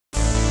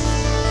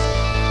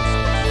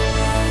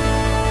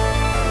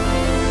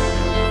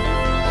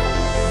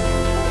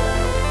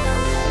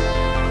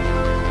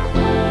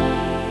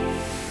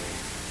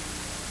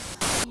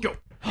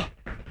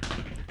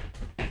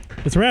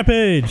It's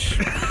Rampage!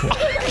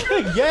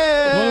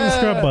 Yeah! Welcome to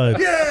Scrub Budz.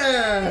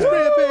 Yeah!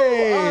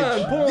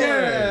 Rampage!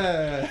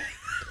 Yeah!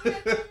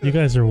 You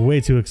guys are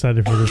way too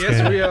excited for this game.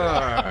 Yes, we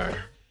are.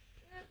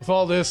 With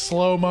all this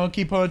slow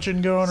monkey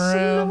punching going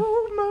around.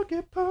 Slow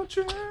monkey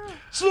punching.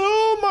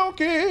 Slow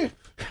monkey!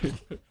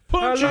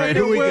 Punch Alright,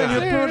 who we got?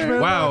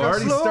 Wow, like a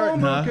already slow starting,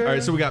 huh? monkey.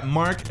 Alright, so we got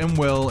Mark and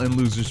Will in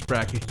losers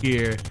bracket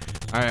here.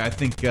 Alright, I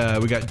think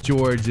we got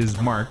George as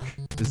Mark.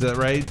 Is that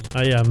right?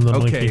 Oh yeah, I'm the Okay,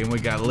 monkey. and we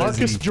got Marcus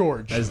Lizzie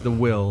George. as the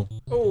Will.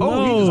 No.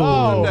 He's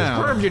Oh,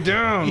 down. Carve you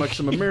down like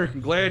some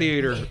American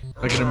gladiator.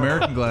 Like an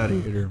American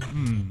gladiator.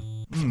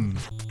 Ooh,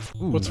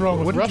 What's wrong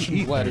with what did you Russian eat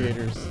there?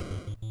 gladiators?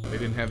 They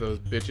didn't have those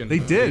bitchin'. They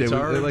did. It was,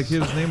 leotards. like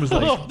his name was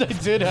like Oh, they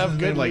did have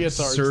good like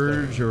leotards.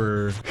 Surge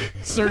or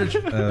Surge.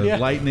 Yeah.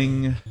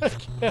 Lightning.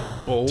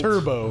 Bolt.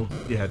 Turbo.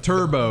 Yeah,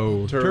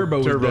 Turbo. Turbo.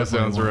 was Turbo definitely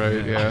sounds one,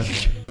 right. Yeah.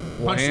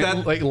 Punch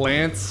that. like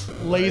Lance.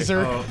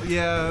 Laser. Oh,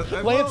 yeah.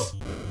 Lance.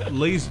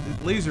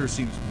 Laser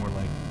seems more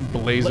like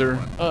Blazer.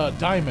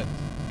 Diamond.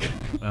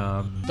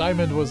 um,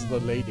 Diamond was the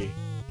lady.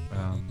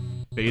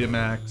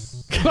 Betamax.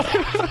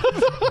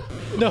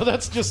 No,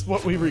 that's just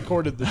what we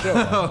recorded the show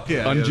on. Oh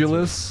yeah.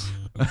 Undulus.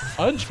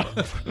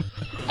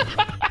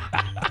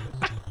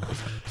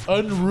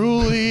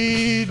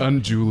 Unruly.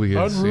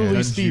 Unjulius. Unruly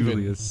yeah. Steven.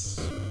 Julius.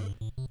 Oh,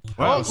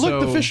 Wow.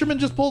 look, the fisherman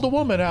just pulled a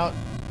woman out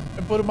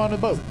and put him on a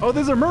boat. Oh,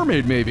 there's a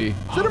mermaid, maybe. Is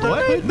it a that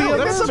mermaid? could be No, a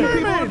that's a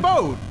mermaid. mermaid.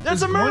 boat.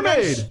 That's a There's one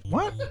mermaid. guy-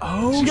 What?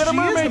 Oh, She got a is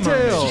mermaid the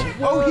mermaid.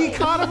 tail. Oh, he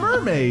caught a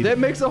mermaid. That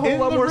makes a whole In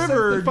lot the more sense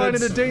river than finding a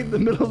that's- date in the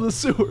middle of the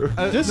sewer.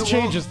 This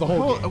changes the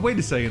whole game. Wait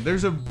a second.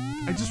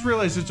 I just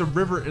realized there's a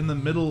river in the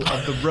middle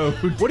of the road.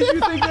 What did you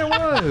think that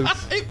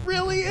was? It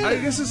really is. I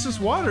guess it's just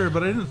water,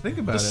 but I didn't think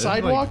about The it.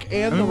 sidewalk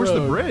and the where's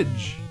road. the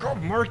bridge?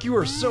 God, Mark, you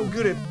are so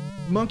good at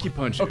monkey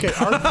punching. Okay,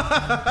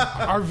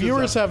 our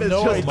viewers have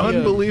no just idea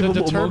unbelievable the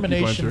monkey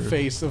determination puncher.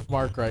 face of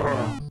Mark right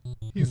now.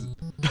 He's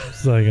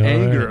It's like,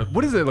 Anger. alright.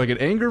 What is it, like an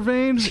anger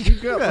vein? You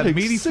got got like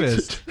meaty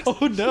six- fist.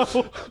 Oh no!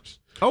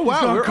 Oh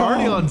wow, gone we're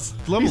already calm. on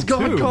level He's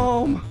gone 2.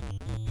 calm.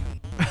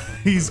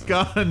 He's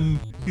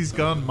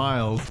gone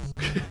miles.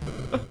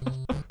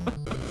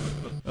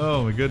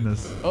 Oh my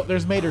goodness. Oh,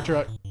 there's Mater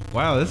truck.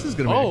 Wow, this is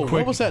gonna be Oh, a quick.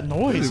 what was that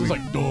noise? It was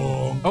like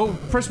dong. Oh,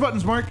 press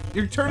buttons, Mark.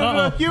 You're turning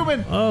into a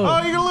human.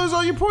 Oh. You're gonna lose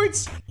all your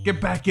points.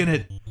 Get back in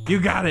it. You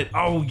got it.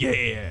 Oh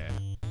yeah.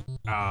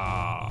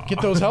 Ah. Get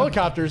those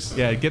helicopters.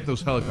 Yeah, get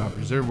those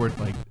helicopters. They're worth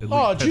like. At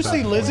Oh, least did you see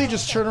 10,000 Lizzie points.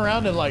 just turn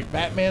around and like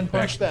Batman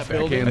punch that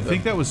building? I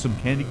think that was some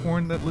candy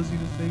corn that Lizzie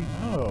just ate.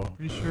 Oh,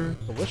 Pretty sure.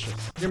 delicious.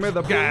 Give me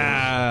the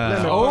Ah.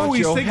 Let me Oh, punch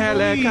he's your taking the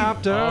lead.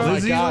 helicopter. Oh, my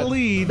Lizzie's God. the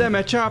lead. Let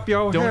me chop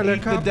your Don't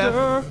eat the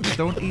helicopter. death.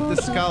 Don't eat the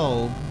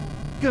skull.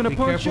 Gonna Be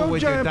punch careful your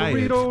with your giant diet.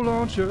 burrito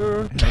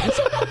launcher.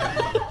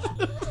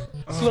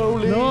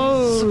 Slowly.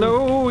 No.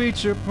 Slow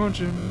eat your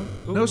punching.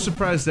 No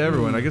surprise to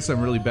everyone. I guess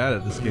I'm really bad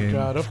at this game.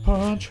 Gotta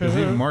punch her. Because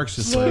even Mark's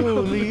just like,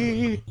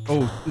 slowly.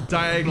 oh, the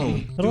diagonal.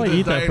 How do I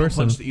eat that diagonal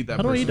person? Punch to eat that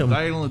How do I person. eat him?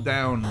 Diagonal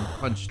down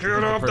punch. to Get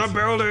eat off the person.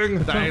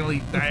 building. Diagonally,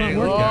 not diagonally.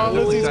 working. Oh,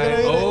 Lizzie's gonna hit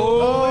it.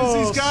 Oh,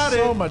 Lizzie's got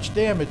so it. much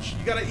damage.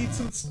 You gotta eat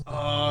some.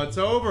 Oh, it's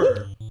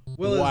over.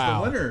 Will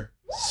Wow. is the winner.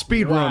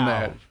 Speed Wow. run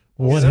that.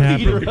 What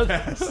happened?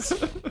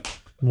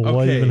 What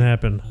Okay. even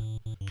happened?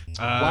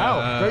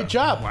 Wow, great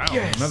job. Wow,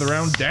 another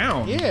round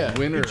down. Yeah.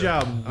 Winner. Good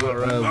job.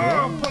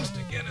 punched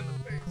again in the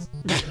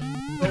face.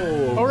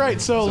 All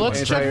right, so Some let's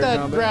check anti-air that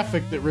combat.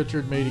 graphic that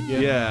Richard made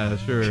again. Yeah,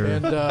 sure.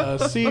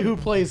 And see who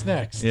plays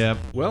next. Yep.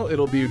 Well,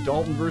 it'll be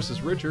Dalton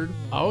versus Richard.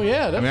 Oh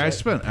yeah, that's I mean, I right.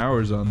 spent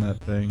hours on that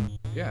thing.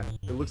 Yeah,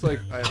 it looks like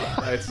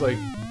it's like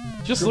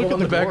Just look look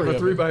on at the back of a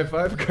glory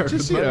 3x5 card.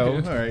 Just, with you my know.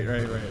 hand. All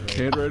right.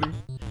 Handwriting.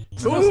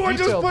 It's the Ooh, most I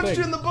just detailed punched thing.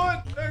 you in the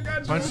butt. I got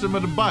you. Punched him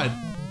in the butt.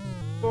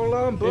 Full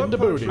on butt In the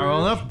punch. booty. All right,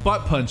 well, enough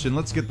butt punching.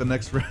 Let's get the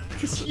next round.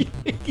 Who's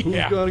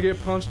Yeah. gonna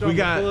get punched on we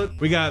the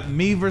butt? got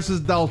me versus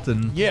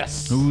Dalton.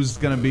 Yes. Who's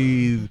gonna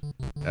be?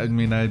 I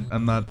mean,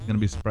 I'm not gonna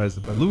be surprised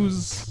if I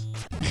lose.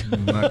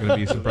 I'm not gonna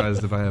be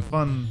surprised if I have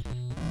fun.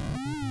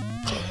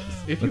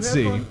 If you Let's have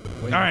see. fun.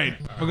 All right,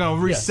 we're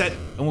gonna reset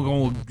and we're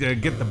gonna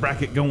get the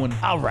bracket going.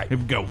 All right. Here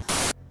we go.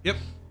 Yep.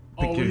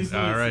 Oh, easy,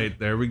 All easy. right,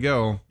 there we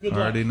go. Good I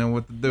already luck. know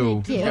what to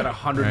do. You got All right,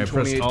 128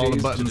 press all the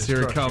days buttons. to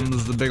Here it destruction.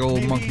 comes, the big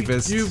old monkey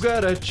fist. You've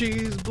got a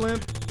cheese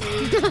blimp.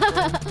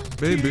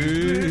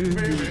 baby.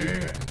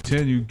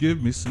 Can you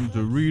give me some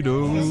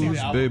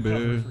Doritos,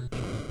 baby?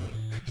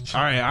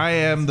 All right, I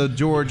am the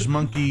George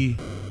Monkey.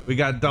 We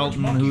got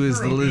Dalton, who is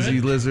the Lizzie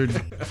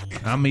Lizard.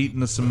 I'm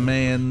eating some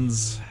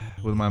mans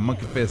with my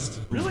monkey fist.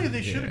 Really,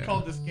 they should have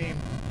called this game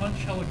Punch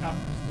Helicopter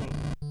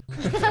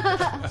Slowly.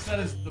 That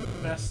is the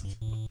best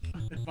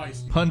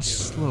advice. You Punch can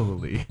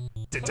slowly.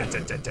 give.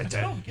 I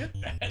don't get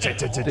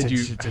that. Did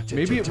you?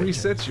 Maybe it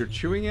resets your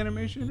chewing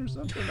animation or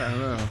something. I don't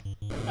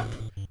know.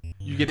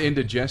 You get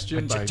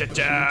indigestion by chewing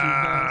too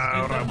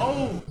fast.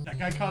 Oh, that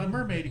guy caught a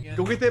mermaid again.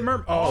 Go get that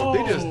mermaid. Oh,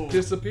 they just Oh.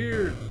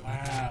 disappeared.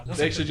 Wow. That's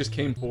They actually just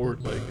came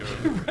forward like.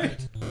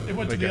 right. They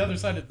went to like the a- other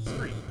side of the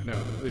screen. No,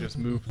 they just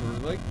moved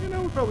forward. Like, you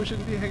know, we probably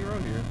shouldn't be hanging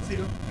around here. See,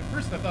 at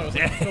first I thought it was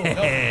like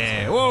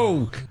Philadelphia.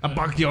 Whoa! I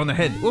bonked you on the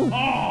head. Whoa!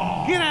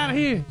 Oh, Get out of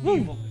here! Woo.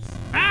 evilness.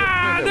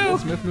 That Will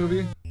Smith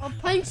movie? I'll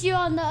punch you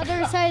on the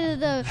other side of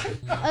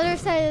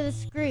the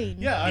screen.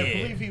 Yeah, I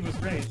believe he was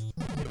raised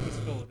in East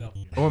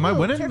Philadelphia. Oh, am I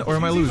winning or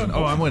am I losing?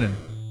 Oh, I'm winning.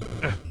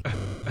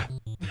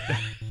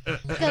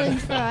 Going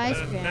for ice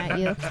cream at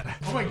you.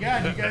 Oh my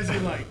god, you guys are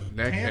like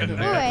Neck and tandem.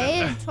 neck.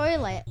 Oh, wait,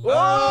 toilet.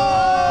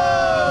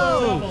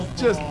 Whoa!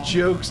 Just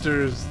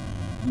jokesters.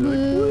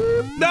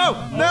 Boop.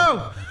 No,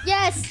 no.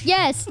 Yes.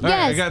 All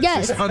right, I got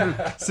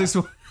 600.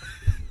 600.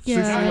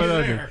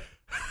 Yes.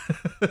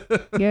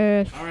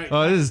 Yes. All right.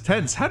 Oh, this is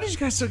tense. How did you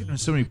guys get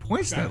so many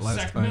points that last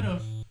time? Sacramento.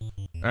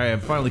 All right, I'm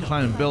finally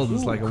climbing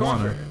buildings like I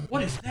wanna.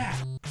 What is that?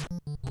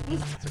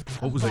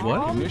 What was it?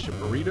 What? Finish a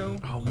burrito?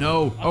 Oh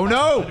no! Oh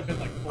no! Might have been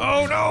like 4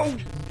 Oh no!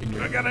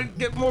 I gotta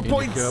get more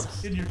points.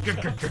 cups. in your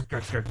cups.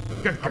 Best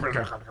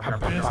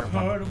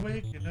part of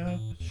waking up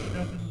is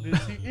shoving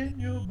Lizzie in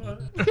your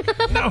butt.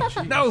 No!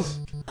 No!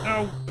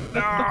 No!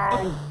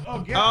 No!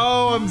 Oh god.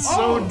 Oh, I'm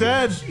so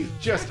dead.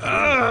 Just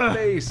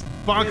face.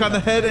 Bonk on the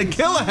head and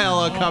kill a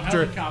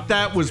helicopter. helicopter.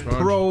 That was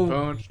pro.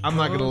 Punch, I'm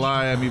not gonna punch.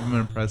 lie. I'm even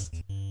impressed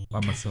by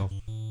myself.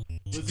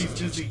 Lizzie's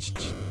dizzy.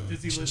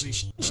 Dizzy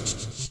Lizzie.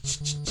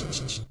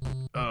 Eat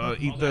Oh,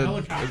 the the.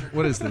 helicopter.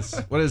 What is this?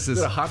 What is Is this?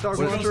 it a hot dog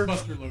launcher?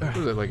 Ghostbuster logo. What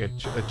is it, like a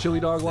chili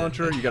dog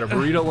launcher? You got a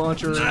burrito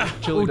launcher,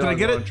 chili Oh, did I dog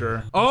get it?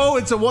 launcher. Oh,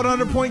 it's a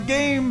 100-point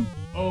game.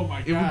 Oh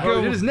my Here we god. go.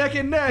 Oh, it is neck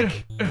and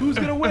neck. Who's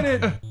gonna win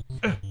it?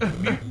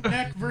 Mutant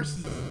neck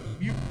versus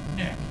mutant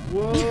neck.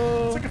 It's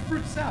Whoa. like a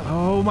fruit salad.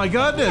 Oh my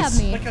goodness.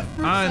 Yeah, me. Like a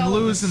fruit I'm salad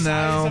losing the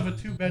size now. of a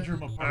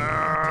 2-bedroom apartment.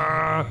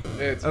 Ah,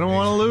 It's I don't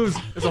want to lose.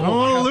 It's I a don't whole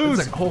want to couch. lose.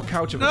 It's like a whole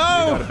couch of No. it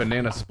made out of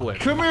banana split.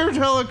 Come here,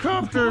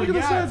 helicopter. Look at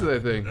the size of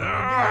that thing.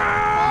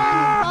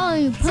 Oh,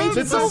 you punched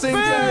It's the so same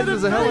bad, size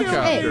as a it's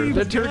helicopter. bad.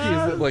 That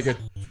turkey is like a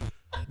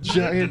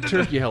giant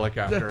turkey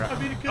helicopter. I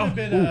mean, it could have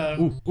been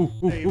a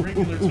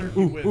regular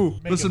turkey with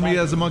mega Listen to me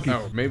as a monkey.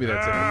 Oh, maybe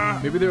that's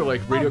it. Maybe they're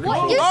like radio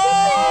What? controlled. You Oh,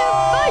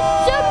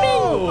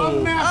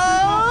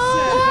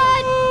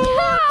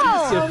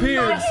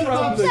 Disappeared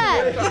from the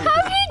How game. did you do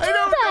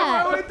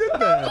that? I did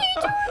that.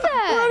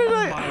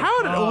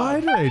 Why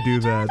did I do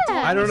that?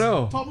 I don't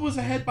know. Tom was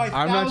ahead by 1,000.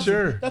 I'm not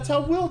sure. That's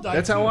how Will died.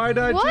 That's how I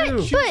died What?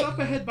 too. She was But- up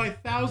ahead by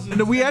thousands.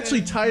 No, we and actually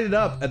then tied it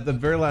up at the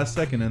very last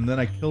second, and then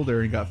I killed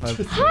her and got 5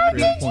 How did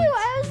you? points.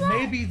 I was like,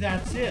 Maybe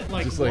that's it.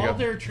 Like Just like while a-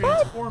 they're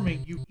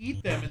transforming, you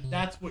eat them, and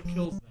that's what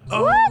kills them.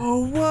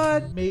 Oh,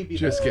 what? Maybe.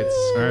 Just gets.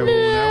 All right,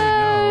 well,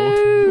 now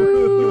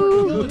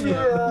Killing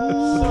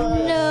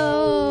them.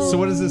 no. So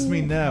what does this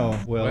mean now?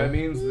 Well, That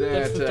means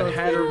That's that the Darth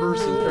Hatter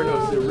versus, or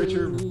no, it's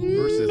Richard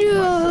versus myself.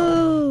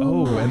 No.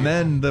 oh, and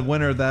then the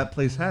winner of that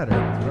plays Hatter.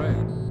 That's right.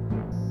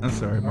 I'm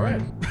sorry, All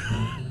right.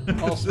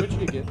 Mark. I'll switch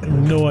you again.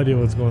 No idea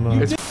what's going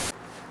on.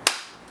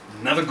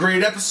 Another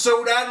great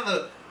episode out of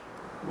the...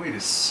 Wait a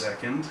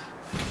second.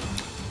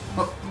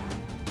 Oh.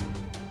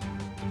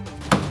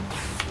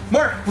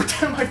 Mark, we're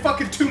down to my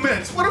fucking 2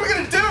 minutes. What are we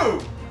gonna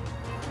do?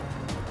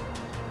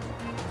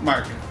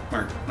 Mark,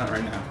 not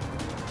right now.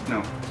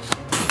 No.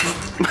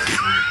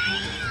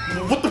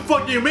 What the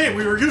fuck do you mean?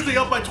 We were usually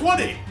up by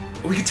 20.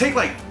 We could take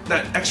like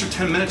that extra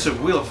 10 minutes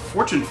of Wheel of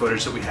Fortune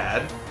footage that we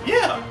had.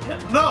 Yeah.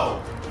 No.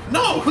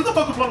 Who the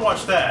fuck would want to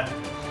watch that?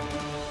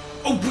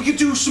 Oh, we could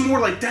do some more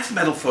like death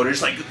metal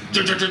footage, like you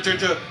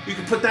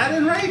could put that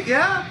in, right?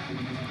 Yeah?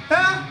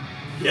 Huh?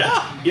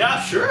 Yeah,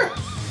 sure.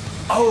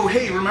 Oh,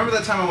 hey, remember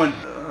that time I went,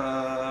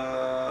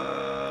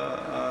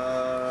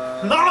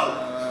 No!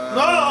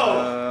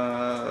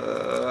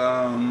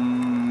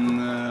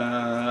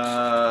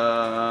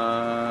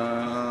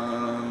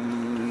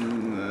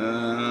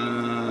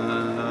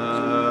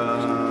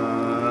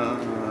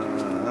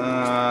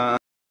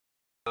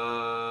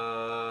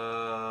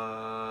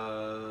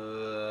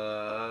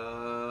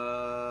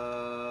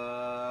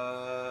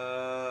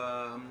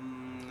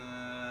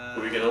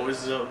 We can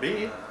always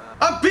be.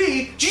 Up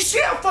B? Do you see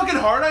how fucking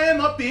hard I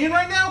am up being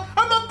right now?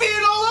 I'm up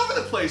being all over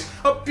the place.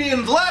 Up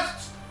being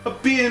left,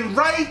 up being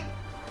right,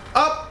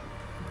 up,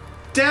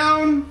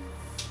 down,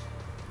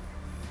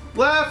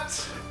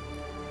 left.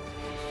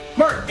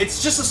 Mark,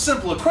 it's just a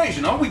simple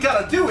equation. All we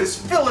gotta do is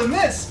fill in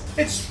this.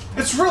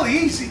 It's really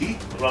easy.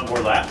 Run more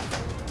lap.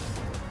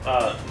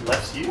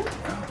 Left's you?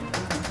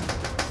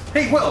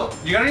 Hey, Will,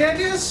 you got any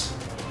ideas?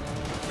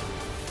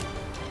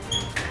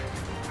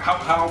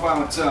 How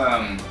about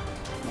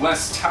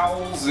less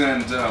towels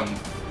and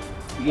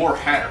more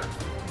Hatter?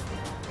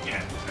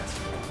 Yeah, that's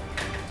cool.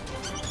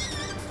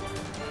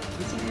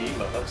 What do you mean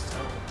by left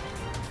town?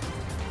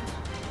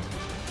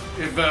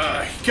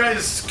 If you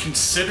guys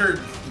considered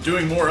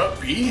doing more up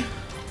B?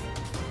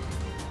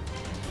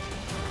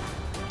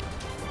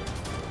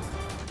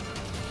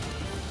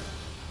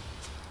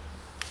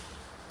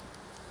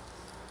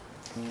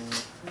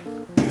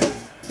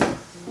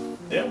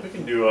 Yeah, we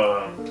can do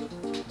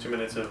 2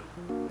 minutes of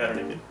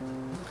pattern naked.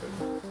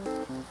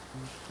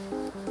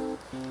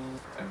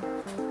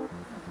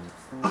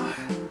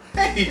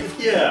 Hey,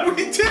 Yeah. we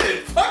did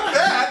it! Fuck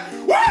that!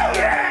 Woo!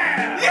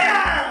 Yeah!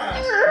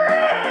 Yeah!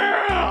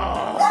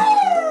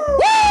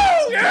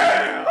 Woo!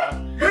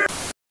 Yeah!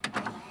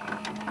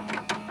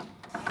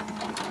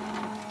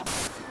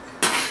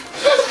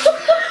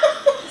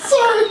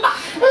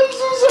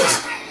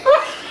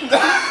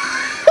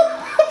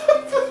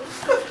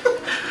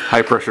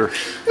 High pressure.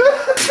 It's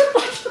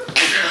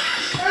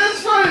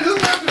fine. It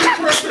doesn't have to be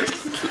perfect.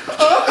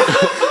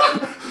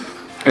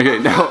 Okay,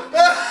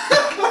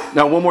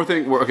 now one more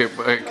thing. Okay,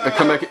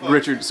 come back,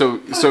 Richard. So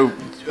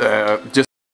just